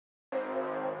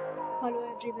Hello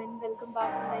everyone, welcome back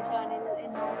to my channel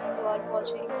and now you are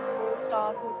watching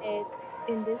 4-star hotel.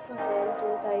 In this hotel,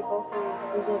 two type of room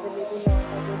is available on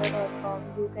agoda.com.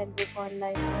 You can book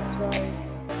online and enjoy it.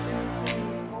 If you see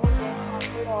more than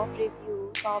 100 of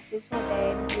reviews of this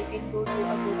hotel, you can go to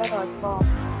agoda.com.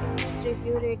 Its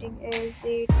review rating is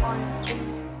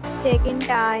 8.3. Check-in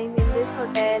time in this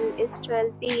hotel is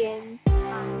 12 p.m.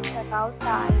 and check-out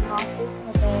time of this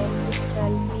hotel is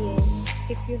 12 p.m.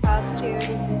 If you have stayed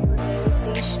in this hotel,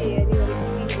 please share your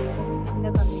experience in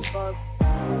the comment box.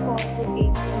 For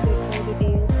booking or get more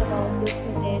details about this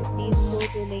hotel, please go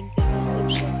to link in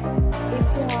description. If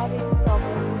you have any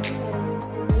problem in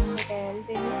this hotel,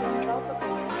 then you can drop a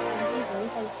comment and we will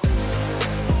help you.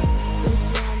 If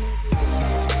you are new to this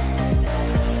channel,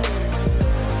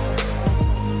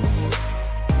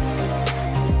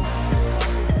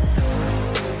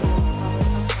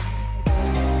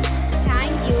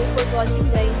 thank you for watching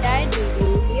the entire video.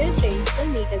 Dear friends, we'll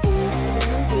meet again in a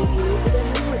new video with a